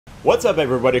What's up,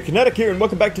 everybody? Kinetic here, and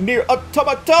welcome back to NieR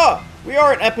Automata! We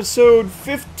are in episode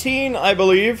 15, I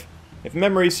believe, if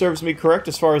memory serves me correct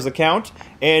as far as the count.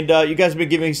 And you guys have been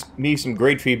giving me some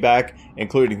great feedback,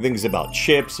 including things about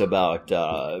chips, about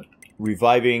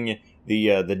reviving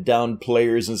the downed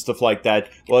players and stuff like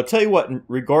that. Well, I'll tell you what,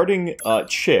 regarding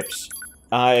chips,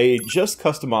 I just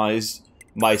customized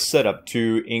my setup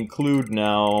to include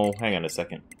now... Hang on a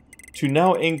second. To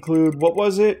now include, what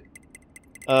was it?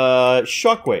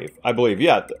 Shockwave, I believe.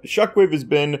 Yeah, Shockwave has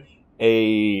been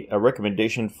a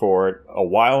recommendation for a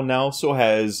while now. So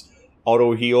has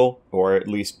Auto Heal, or at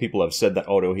least people have said that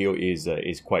Auto Heal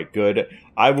is quite good.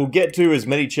 I will get to as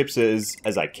many chips as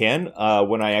I can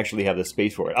when I actually have the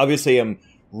space for it. Obviously, I'm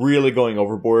really going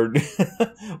overboard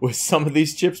with some of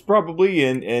these chips, probably,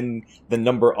 and the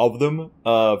number of them.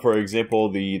 For example,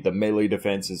 the melee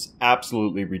defense is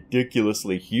absolutely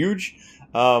ridiculously huge.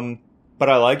 But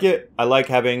I like it. I like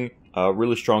having a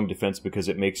really strong defense because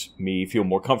it makes me feel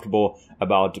more comfortable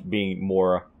about being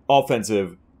more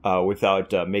offensive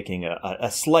without making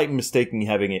a slight mistake and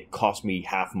having it cost me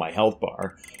half my health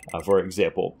bar, for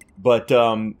example. But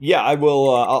yeah,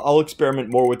 I'll experiment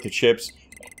more with the chips.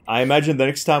 I imagine the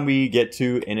next time we get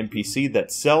to an NPC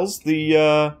that sells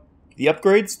the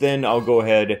upgrades, then I'll go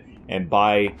ahead and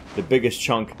buy the biggest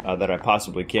chunk that I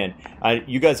possibly can.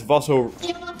 You guys have also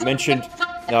mentioned...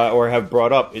 or have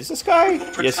brought up, is this guy?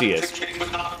 Yes, he is.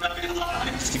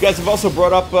 You guys have also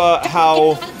brought up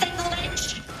how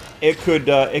it could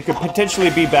potentially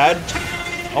be bad.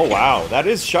 Oh wow, that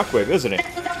is Shockwave, isn't it?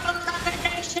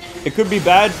 It could be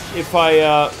bad if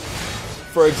I,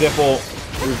 for example,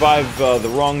 revive the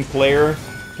wrong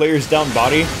player's down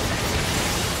body,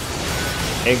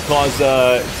 and cause,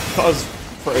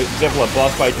 for example, a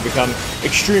boss fight to become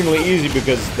extremely easy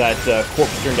because that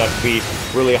corpse turned out to be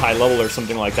really high level or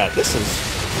something like that. This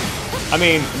is... I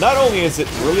mean, not only is it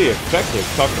really effective,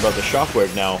 talking about the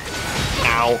Shockwave now...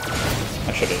 Ow.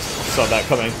 I should have saw that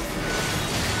coming.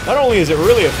 Not only is it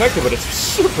really effective, but it's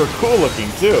super cool looking,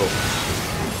 too.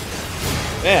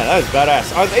 Man, that is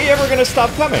badass. Are they ever gonna stop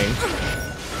coming?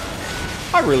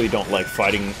 I really don't like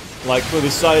fighting, like, with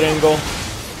a side angle.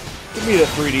 Give me the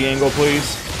 3D angle,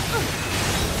 please.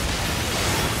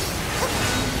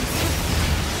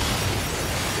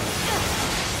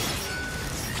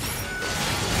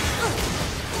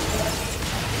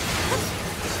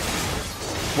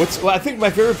 Well, I think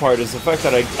my favorite part is the fact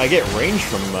that I get range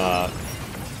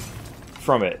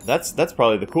from it. That's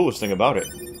probably the coolest thing about it.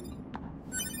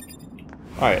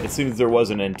 Alright, it seems there was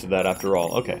an end to that after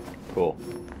all. Okay, cool.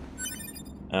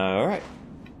 Alright.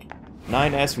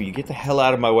 9S, will you get the hell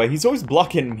out of my way? He's always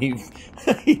blocking me.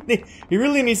 He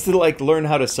really needs to, like, learn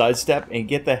how to sidestep and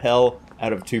get the hell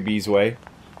out of 2B's way.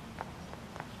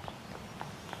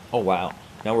 Oh, wow.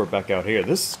 Now we're back out here.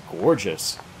 This is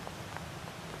gorgeous.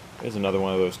 There's another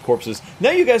one of those corpses.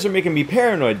 Now you guys are making me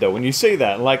paranoid, though, when you say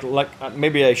that. Like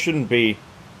maybe I shouldn't be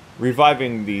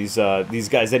reviving these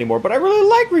guys anymore, but I really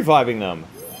like reviving them.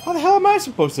 How the hell am I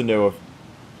supposed to know if,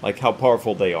 like, how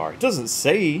powerful they are? It doesn't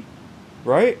say,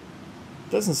 right?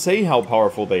 It doesn't say how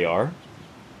powerful they are.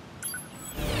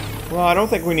 Well, I don't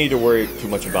think we need to worry too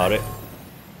much about it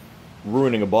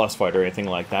ruining a boss fight or anything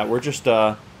like that. We're just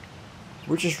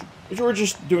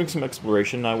doing some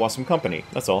exploration. I want some company.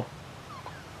 That's all.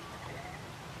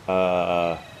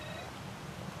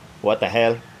 What the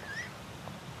hell?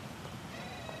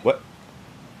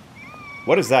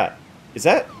 What is that? Is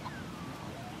that...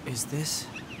 Is this...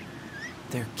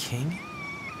 their king?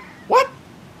 What?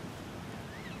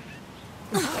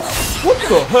 What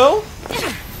the hell?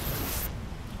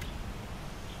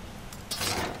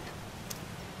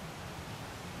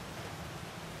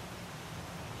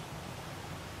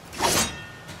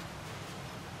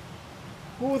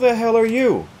 Who the hell are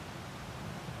you?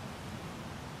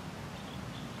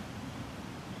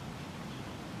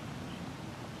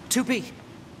 Toby,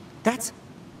 that's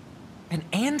an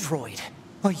android.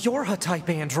 A Yorha-type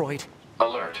android.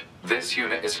 Alert. This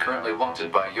unit is currently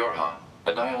wanted by Yorha.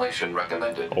 Annihilation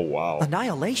recommended. Oh, wow.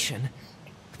 Annihilation?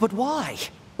 But why?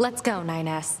 Let's go,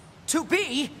 9S.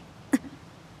 Toby!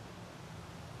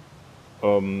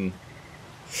 Okay.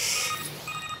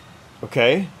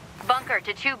 Bunker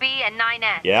to 2B and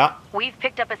 9S. Yeah. We've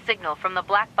picked up a signal from the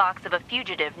black box of a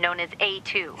fugitive known as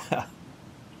A2.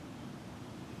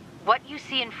 What you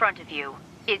see in front of you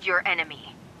is your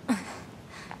enemy.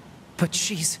 But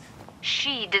she's...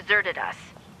 She deserted us.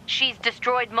 She's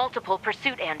destroyed multiple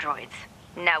pursuit androids.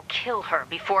 Now kill her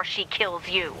before she kills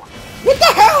you. What the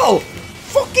hell?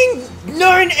 Fucking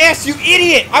 9S, you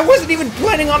idiot! I wasn't even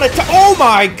planning on it. Oh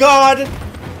my god!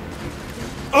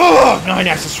 Ugh, 9S,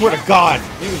 I swear to God,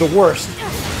 you're the worst.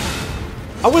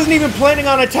 I wasn't even planning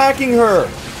on attacking her.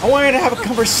 I wanted to have a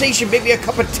conversation, maybe a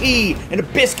cup of tea and a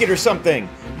biscuit or something.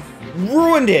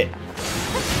 Ruined it.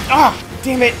 Ah,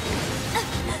 damn it.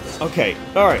 Okay,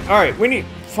 alright, we need...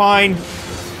 Fine.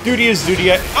 Duty is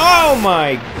duty. Oh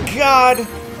my god!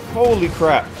 Holy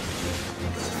crap.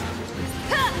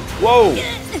 Whoa!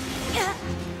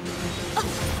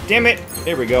 Damn it!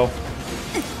 There we go.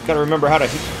 Gotta remember how to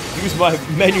use my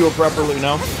menu properly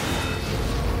now.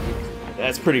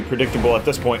 That's pretty predictable at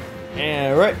this point.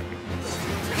 Alright.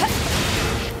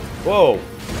 Whoa.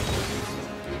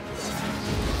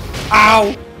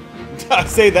 Ow! I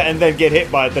say that and then get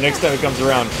hit by it the next time it comes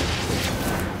around.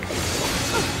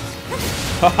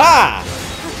 Ha-ha!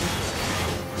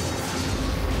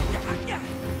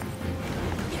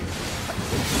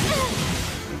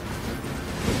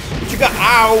 What you got?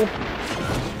 Ow!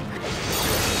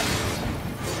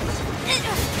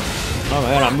 Oh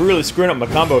man, I'm really screwing up my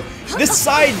combo. This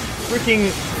side freaking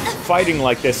fighting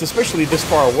like this, especially this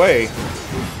far away,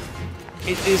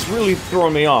 it is really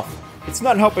throwing me off. It's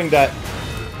not helping that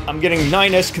I'm getting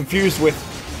 9S confused with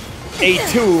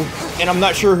A2, and I'm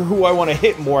not sure who I want to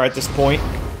hit more at this point.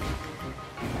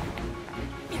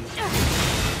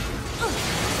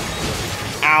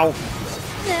 Ow.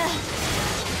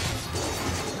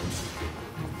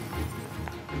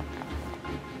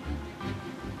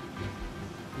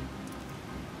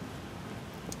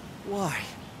 Why?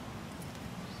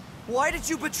 Why did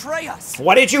you betray us?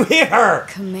 Why did you hit her?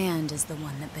 Command is the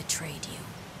one that betrayed you.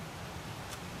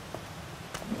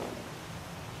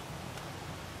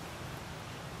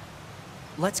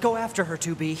 Let's go after her,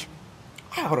 2B.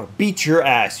 I ought to beat your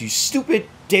ass, you stupid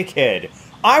dickhead.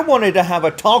 I wanted to have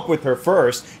a talk with her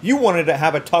first. You wanted to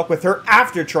have a talk with her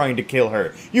after trying to kill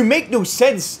her. You make no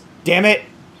sense, damn it.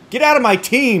 Get out of my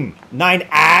team,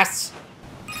 9-ass.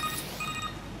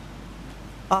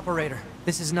 Operator,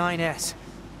 this is 9S.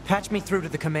 Patch me through to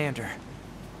the commander.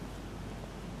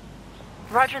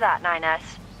 Roger that,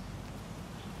 9S.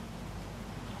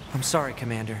 I'm sorry,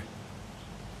 Commander.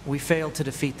 We failed to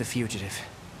defeat the fugitive.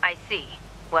 I see.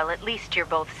 Well, at least you're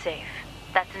both safe.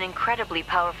 That's an incredibly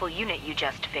powerful unit you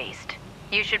just faced.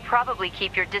 You should probably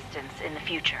keep your distance in the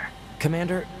future.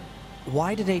 Commander,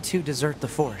 why did A2 desert the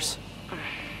Force?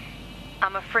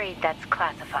 I'm afraid that's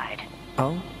classified.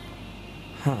 Oh?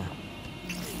 Huh.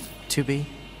 2B,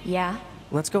 Yeah?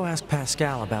 let's go ask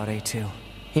Pascal about A2.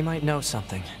 He might know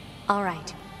something. All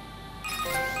right.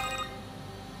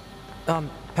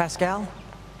 Pascal?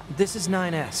 This is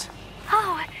 9S.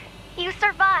 Oh, you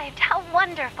survived. How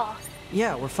wonderful.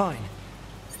 Yeah, we're fine.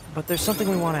 But there's something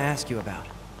we want to ask you about.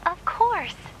 Of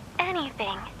course.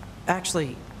 Anything.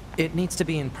 Actually, it needs to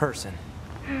be in person.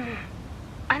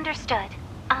 Understood.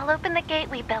 I'll open the gate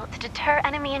we built to deter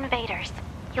enemy invaders.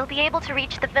 You'll be able to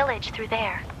reach the village through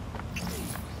there.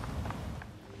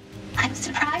 I'm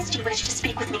surprised you wish to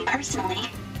speak with me personally.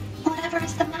 Whatever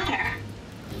is the matter?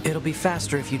 It'll be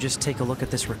faster if you just take a look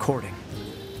at this recording.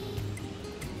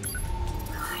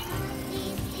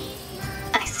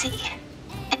 I see.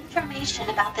 Information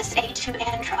about this A2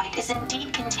 android is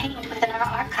indeed contained within our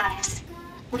archives.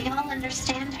 We all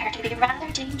understand her to be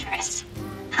rather dangerous.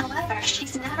 However,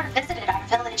 she's never visited our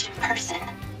village in person.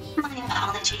 My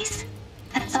apologies.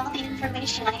 That's all the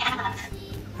information I have.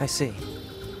 I see.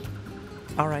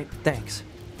 All right, thanks.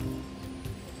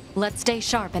 Let's stay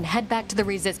sharp and head back to the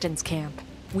resistance camp.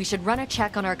 We should run a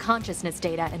check on our consciousness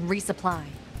data and resupply.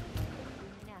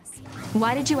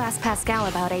 Why did you ask Pascal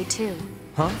about A2?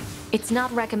 Huh? It's not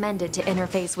recommended to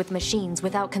interface with machines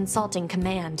without consulting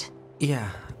command. Yeah,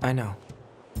 I know.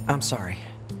 I'm sorry.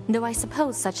 Though I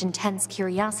suppose such intense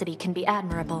curiosity can be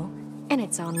admirable, in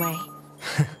its own way.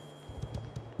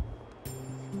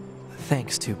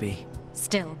 Thanks, 2B.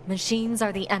 Still, machines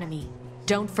are the enemy.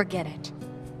 Don't forget it.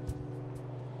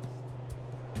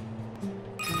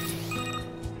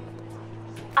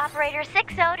 Operator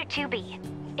 60 to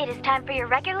 2B. It is time for your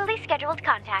regularly scheduled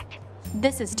contact.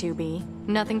 This is 2B.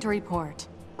 Nothing to report.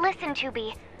 Listen,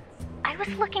 2B. I was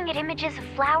looking at images of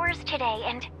flowers today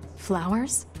and...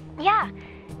 Flowers? Yeah,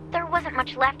 there wasn't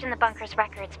much left in the bunker's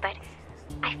records, but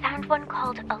I found one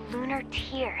called a lunar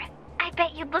tear. I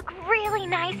bet you'd look really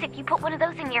nice if you put one of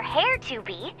those in your hair,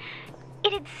 2B.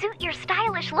 It'd suit your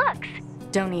stylish looks.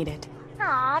 Don't eat it.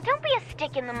 Aw, don't be a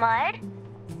stick in the mud.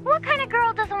 What kind of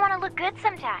girl doesn't want to look good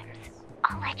sometimes?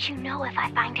 I'll let you know if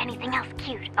I find anything else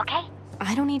cute, okay?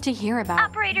 I don't need to hear about...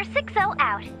 Operator 60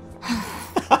 out.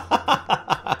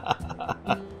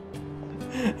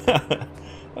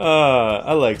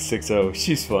 I like 60.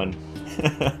 She's fun.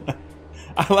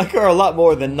 I like her a lot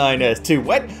more than 9S too.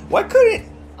 Why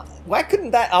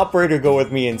couldn't that operator go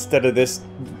with me instead of this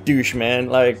douche, man?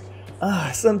 Like,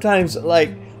 sometimes, like,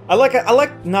 I like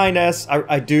 9S,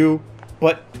 I do,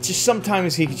 but just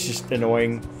sometimes he's just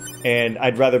annoying, and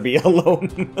I'd rather be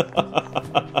alone.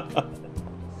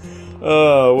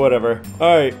 Oh, whatever.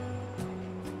 Alright.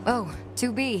 Oh,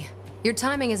 2B. Your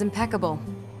timing is impeccable.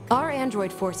 Our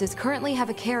android forces currently have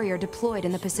a carrier deployed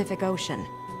in the Pacific Ocean.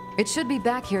 It should be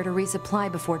back here to resupply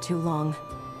before too long.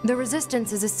 The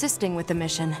Resistance is assisting with the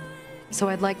mission, so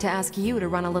I'd like to ask you to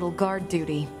run a little guard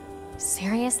duty.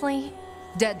 Seriously?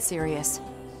 Dead serious.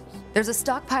 There's a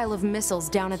stockpile of missiles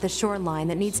down at the shoreline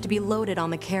that needs to be loaded on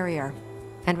the carrier.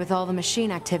 And with all the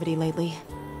machine activity lately,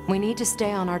 we need to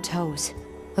stay on our toes.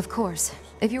 Of course,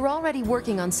 if you're already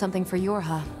working on something for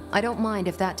Yorha, I don't mind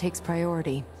if that takes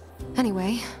priority.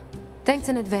 Anyway, thanks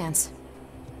in advance.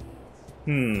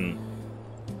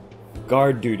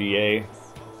 Guard duty, eh?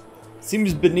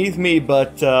 Seems beneath me,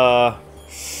 but,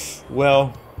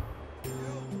 well,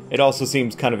 it also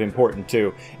seems kind of important,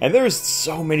 too. And there's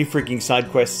so many freaking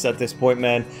side quests at this point,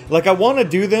 man. Like, I want to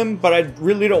do them, but I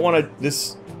really don't want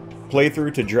this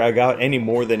playthrough to drag out any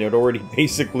more than it already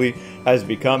basically has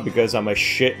become, because I'm a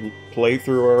shit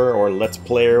playthrougher, or let's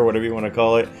player, whatever you want to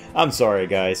call it. I'm sorry,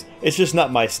 guys. It's just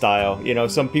not my style. You know,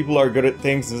 some people are good at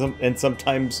things, and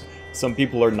sometimes some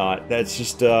people are not. That's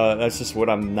just what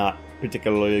I'm not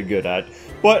particularly good at.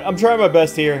 But I'm trying my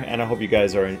best here, and I hope you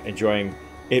guys are enjoying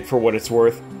it for what it's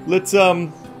worth. Let's,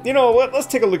 you know what? Let's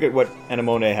take a look at what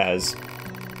Anemone has.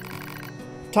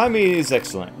 Timing is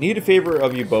excellent. Need a favor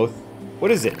of you both.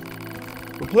 What is it?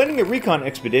 We're planning a recon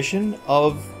expedition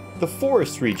of the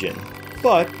forest region.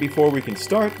 But before we can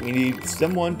start, we need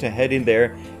someone to head in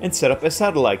there and set up a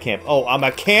satellite camp. Oh, I'm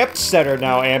a camp setter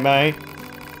now, am I?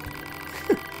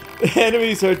 The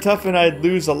enemies are tough, and I'd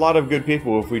lose a lot of good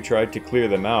people if we tried to clear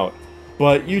them out.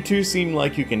 But you two seem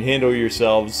like you can handle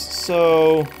yourselves,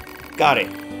 so... Got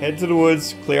it. Head to the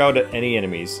woods, clear out any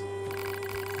enemies.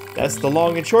 That's the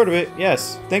long and short of it,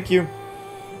 yes. Thank you.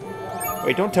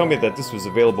 Wait, don't tell me that this was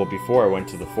available before I went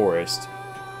to the forest.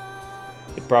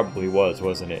 It probably was,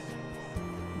 wasn't it?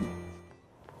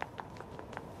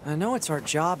 I know it's our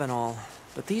job and all,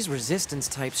 but these resistance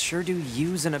types sure do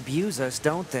use and abuse us,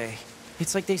 don't they?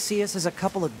 It's like they see us as a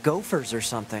couple of gophers or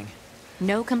something.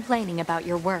 No complaining about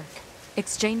your work.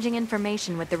 Exchanging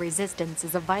information with the Resistance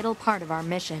is a vital part of our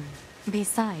mission.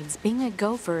 Besides, being a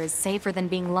gopher is safer than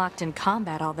being locked in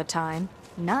combat all the time.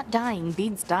 Not dying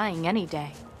beats dying any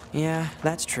day. Yeah,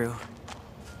 that's true.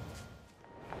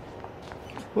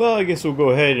 Well, I guess we'll go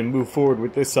ahead and move forward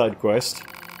with this side quest.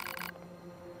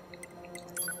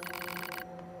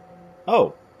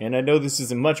 Oh, and I know this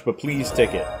isn't much, but please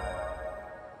take it.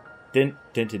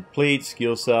 Dented plate,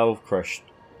 skill salve,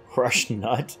 crushed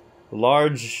nut,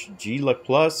 large G-Luck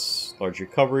Plus, large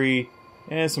recovery,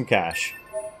 and some cash.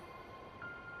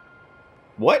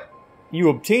 What? You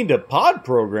obtained a pod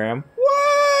program?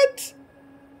 What?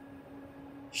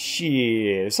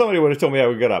 Shit, if somebody would have told me I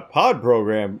would get a pod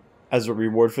program as a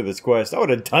reward for this quest, I would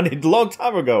have done it a long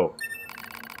time ago.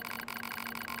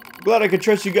 Glad I could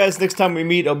trust you guys. Next time we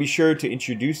meet, I'll be sure to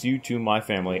introduce you to my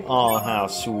family. Aw, how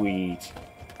sweet.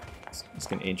 It's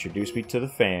gonna introduce me to the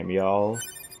fam, y'all.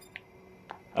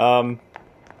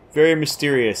 Very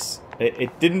mysterious.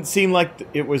 It didn't seem like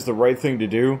it was the right thing to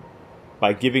do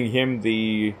by giving him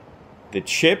the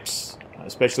chips,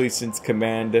 especially since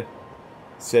Command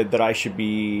said that I should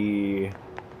be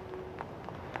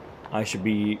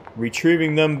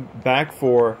retrieving them back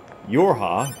for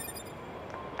Yorha,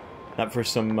 not for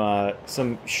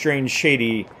some strange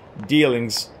shady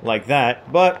dealings like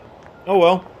that. But oh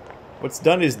well, what's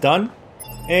done is done.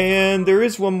 And there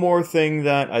is one more thing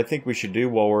that I think we should do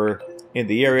while we're in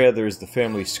the area. There's the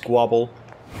family squabble.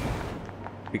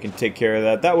 We can take care of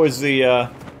that. That was the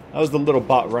little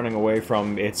bot running away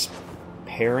from its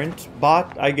parent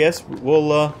bot, I guess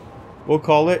we'll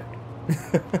call it.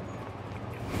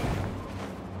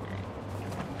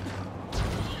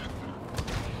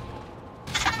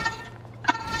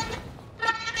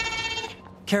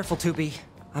 Careful, 2B.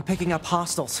 I'm picking up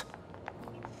hostiles.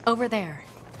 Over there.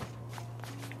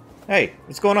 Hey,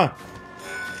 what's going on?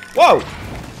 Whoa!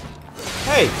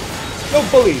 Hey! No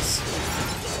bullies!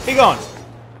 Be gone!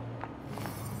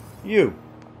 You!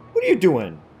 What are you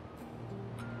doing?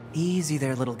 Easy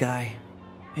there, little guy.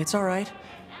 It's alright.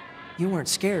 You weren't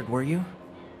scared, were you?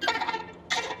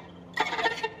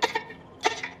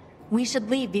 We should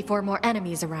leave before more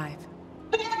enemies arrive.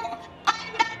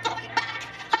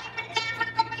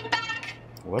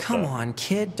 Come on,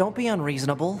 kid. Don't be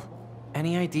unreasonable.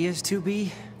 Any ideas,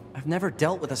 2B? I've never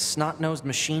dealt with a snot-nosed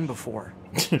machine before.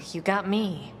 You got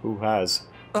me. Who has?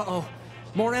 Uh-oh.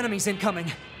 More enemies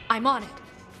incoming. I'm on it.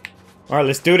 Alright,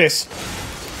 let's do this.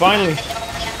 Finally.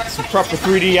 Some proper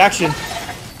 3D action.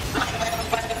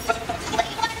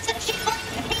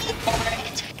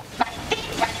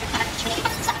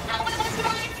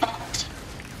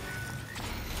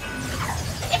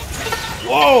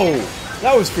 Whoa!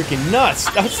 That was freaking nuts.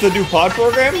 That's the new pod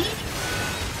program?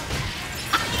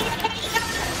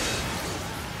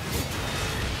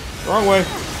 Wrong way.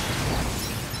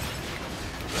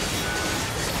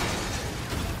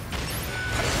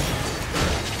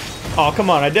 Oh,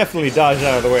 come on. I definitely dodged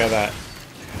out of the way of that.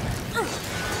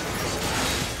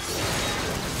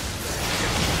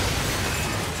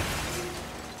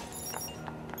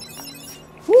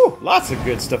 Whew, lots of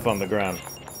good stuff on the ground.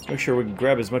 Make sure we can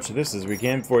grab as much of this as we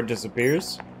can before it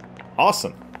disappears.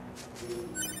 Awesome.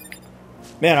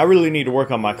 Man, I really need to work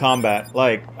on my combat.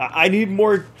 Like, I need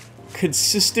more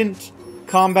consistent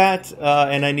combat,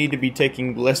 and I need to be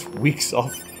taking less weeks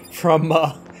off from,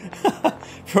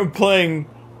 from playing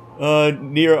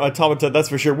NieR Automata, that's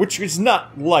for sure, which is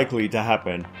not likely to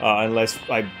happen, unless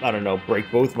I don't know, break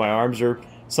both my arms or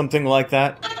something like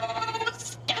that.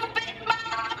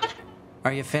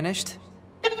 Are you finished?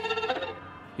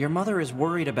 Your mother is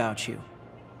worried about you.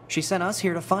 She sent us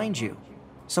here to find you.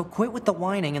 So quit with the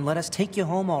whining and let us take you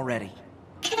home already.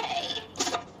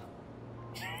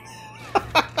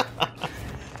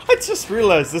 I just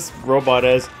realized this robot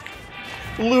has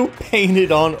blue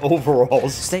painted on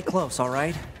overalls. Stay close,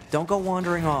 alright? Don't go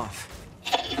wandering off.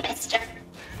 Hey, mister.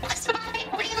 Was Mommy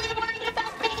really worried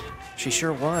about me? She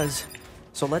sure was.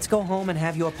 So let's go home and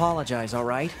have you apologize,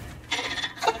 alright?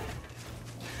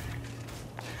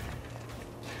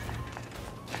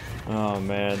 Oh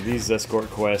man, these escort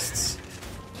quests.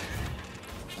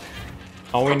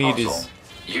 All we need is...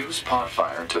 Use pod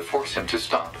fire to force him to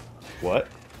stop. What?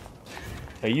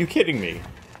 Are you kidding me?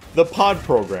 The pod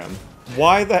program.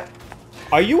 Why that?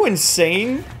 Are you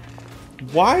insane?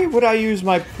 Why would I use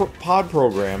my pod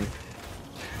program,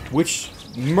 which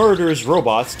murders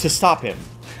robots, to stop him?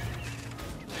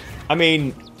 I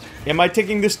mean, am I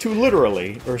taking this too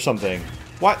literally or something?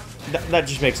 What? That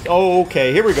just makes... Oh,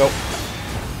 okay, here we go.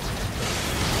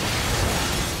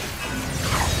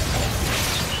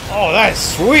 Oh, that's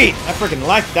sweet! I freaking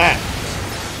like that.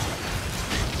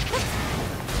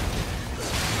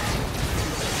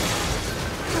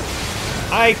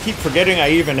 I keep forgetting I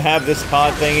even have this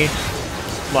pod thingy.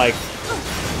 Like,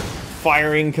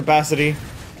 firing capacity.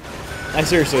 I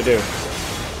seriously do.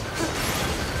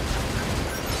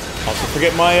 Also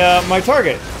forget my, my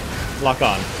target lock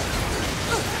on.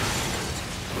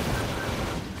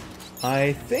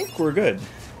 I think we're good.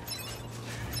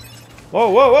 Whoa,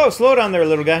 whoa, whoa! Slow down there,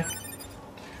 little guy.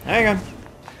 Hang on.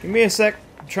 Give me a sec.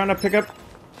 I'm trying to pick up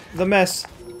the mess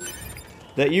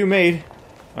that you made.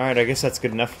 Alright, I guess that's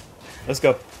good enough. Let's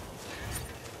go.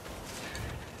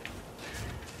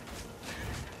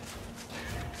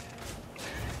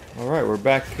 Alright, we're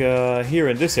back here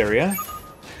in this area.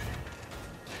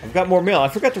 I've got more mail. I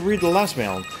forgot to read the last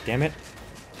mail. Damn it.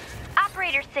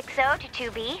 Operator 60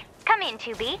 to 2B. Come in,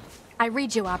 2B. I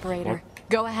read you, operator.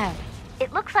 Go ahead.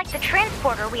 It looks like the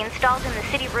transporter we installed in the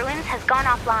city ruins has gone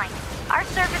offline. Our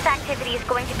service activity is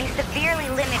going to be severely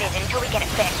limited until we get it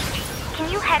fixed.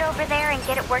 Can you head over there and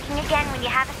get it working again when you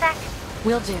have a sec?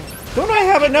 Will do. Don't I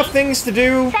have enough things to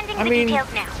do? Sending I the mean,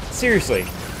 details now. seriously.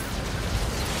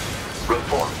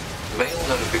 Report. Mail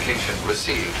notification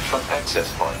received from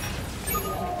access point.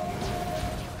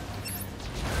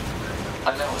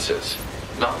 Analysis.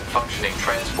 Non-functioning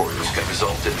transporters can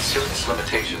result in serious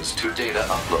limitations to data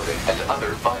uploading and other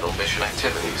vital mission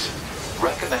activities.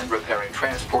 Recommend repairing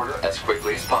transporter as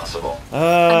quickly as possible.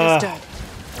 Understood.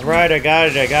 Right, I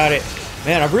got it.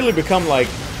 Man, I've really become like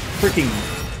freaking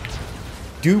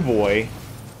Do-Boy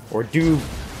or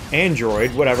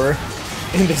Do-Android, whatever,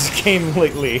 in this game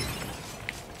lately.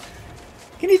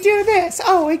 Can you do this?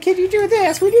 Oh, and can you do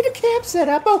this? We need a camp set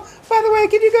up. Oh, by the way,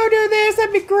 can you go do this?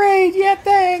 That'd be great. Yeah,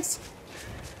 thanks.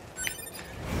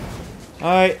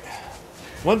 Alright.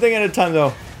 One thing at a time,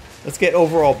 though. Let's get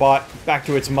overall bot back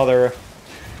to its mother.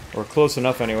 Or close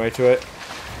enough, anyway, to it.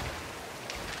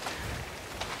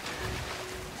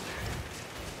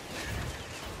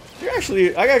 You're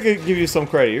actually... I gotta give you some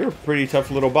credit. You're a pretty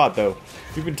tough little bot, though.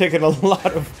 You've been taking a lot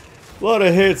of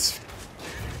hits.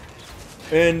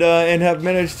 And have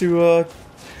managed to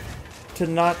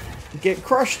not get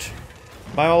crushed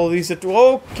by all of these...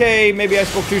 Okay, maybe I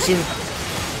spoke too soon.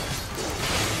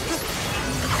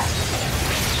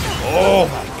 Oh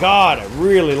my god, I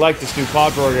really like this new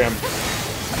pod program.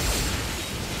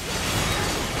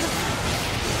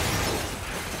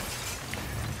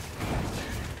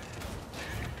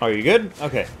 Are you good?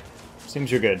 Okay.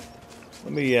 Seems you're good.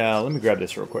 Let me grab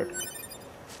this real quick.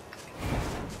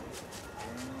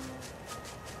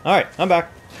 Alright, I'm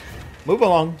back. Move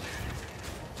along.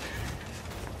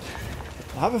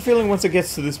 I have a feeling once it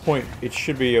gets to this point, it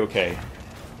should be okay.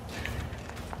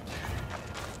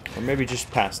 Or maybe just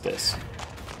past this.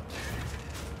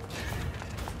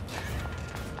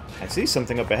 I see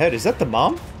something up ahead. Is that the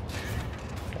mom?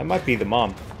 That might be the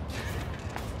mom.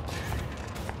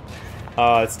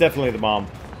 It's definitely the mom.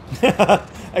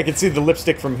 I can see the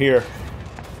lipstick from here.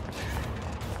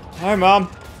 Hi, Mom.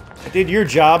 I did your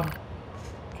job.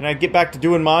 Can I get back to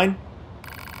doing mine?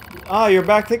 Ah, you're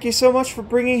back. Thank you so much for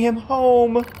bringing him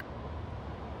home.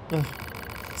 Ugh.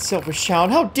 Selfish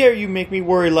child. How dare you make me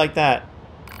worry like that?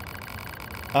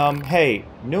 Hey,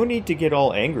 no need to get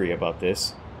all angry about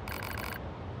this.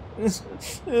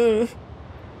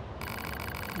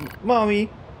 Mommy,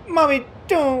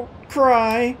 don't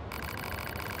cry.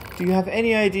 Do you have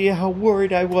any idea how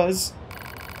worried I was?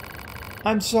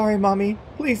 I'm sorry, Mommy.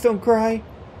 Please don't cry.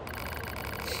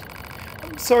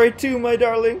 I'm sorry too, my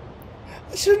darling.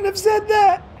 I shouldn't have said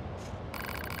that.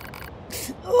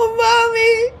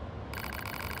 Oh, Mommy!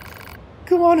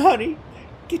 Come on, honey.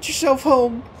 Get yourself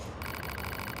home.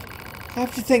 I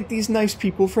have to thank these nice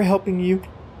people for helping you.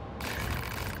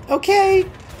 Okay.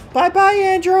 Bye-bye,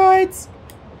 androids.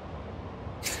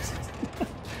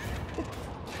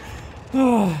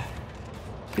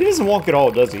 He doesn't walk at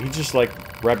all, does he? He just, like,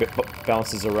 rabbit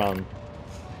bounces around.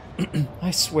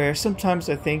 I swear, sometimes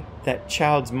I think that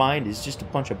child's mind is just a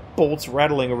bunch of bolts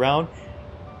rattling around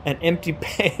an empty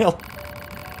pail.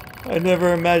 I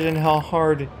never imagined how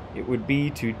hard it would be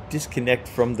to disconnect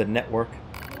from the network.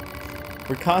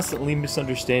 We're constantly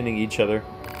misunderstanding each other.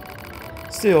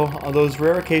 Still, on those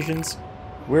rare occasions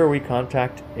where we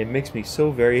contact, it makes me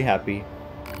so very happy.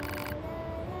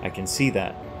 I can see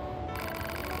that.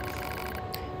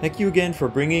 Thank you again for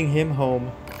bringing him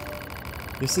home.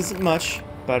 This isn't much,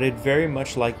 but I'd very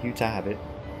much like you to have it.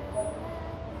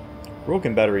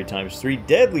 Broken battery ×3,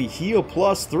 deadly heal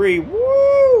 +3,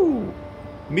 woo!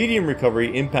 Medium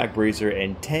recovery, impact bracer,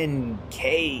 and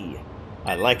 10k.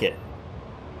 I like it.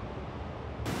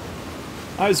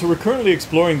 Alright, so we're currently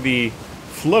exploring the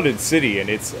flooded city, and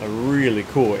it's a really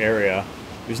cool area.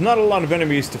 There's not a lot of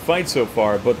enemies to fight so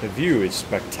far, but the view is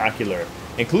spectacular,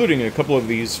 including a couple of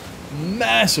these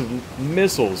massive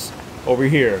missiles over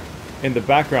here in the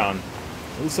background.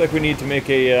 It looks like we need to make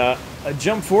a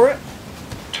jump for it.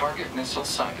 Target missile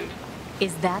sighted.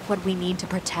 Is that what we need to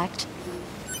protect?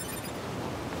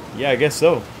 Yeah, I guess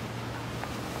so.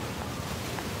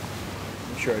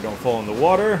 Make sure I don't fall in the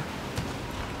water.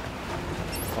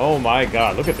 Oh my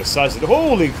god, look at the size of the...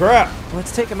 Holy crap!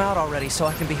 Let's take him out already so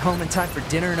I can be home in time for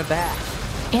dinner and a bath.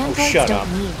 Androids shut don't up.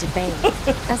 need to bathe.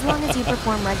 As long as you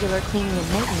perform regular cleaning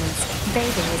and maintenance,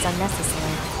 bathing is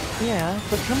unnecessary. Yeah,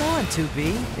 but come on,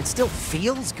 2B. It still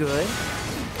feels good.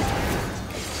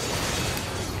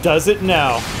 Does it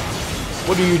now?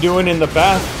 What are you doing in the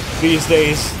bath these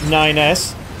days,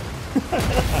 9S?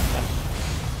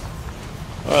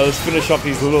 Alright, let's finish off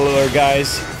these littler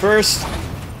guys first.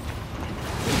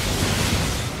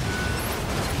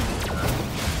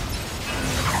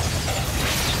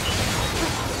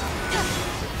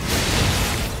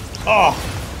 Oh!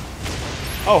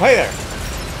 Oh, hey there!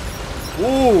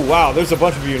 Ooh, wow, there's a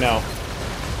bunch of you now.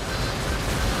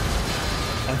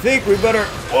 I think we better...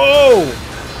 Whoa!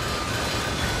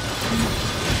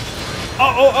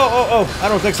 Oh, I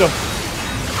don't think so.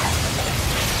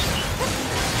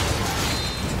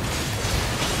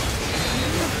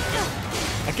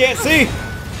 I can't see!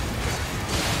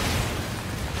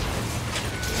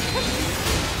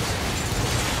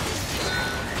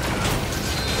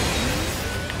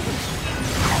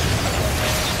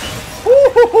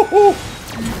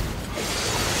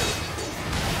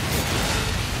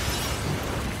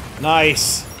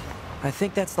 Nice. I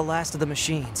think that's the last of the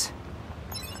machines.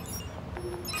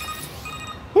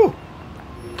 Whew.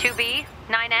 2B,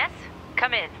 9S,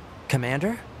 come in.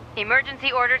 Commander?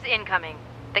 Emergency orders incoming.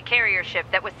 The carrier ship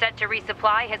that was set to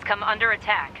resupply has come under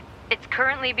attack. It's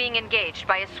currently being engaged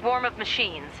by a swarm of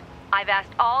machines. I've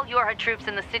asked all Yorha troops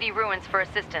in the city ruins for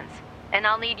assistance, and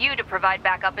I'll need you to provide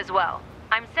backup as well.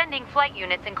 I'm sending flight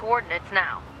units and coordinates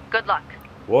now. Good luck.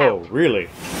 Whoa, Out. really?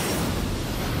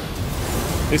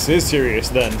 This is serious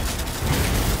then.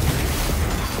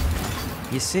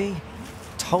 You see?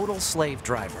 Total slave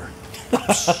driver.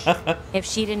 If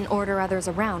she didn't order others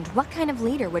around, what kind of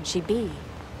leader would she be?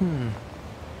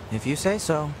 If you say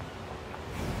so.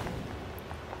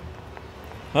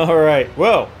 Alright,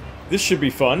 well, this should be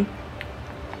fun.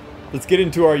 Let's get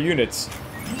into our units.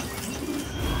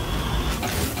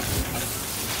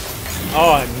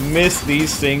 Oh, I miss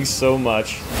these things so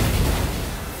much.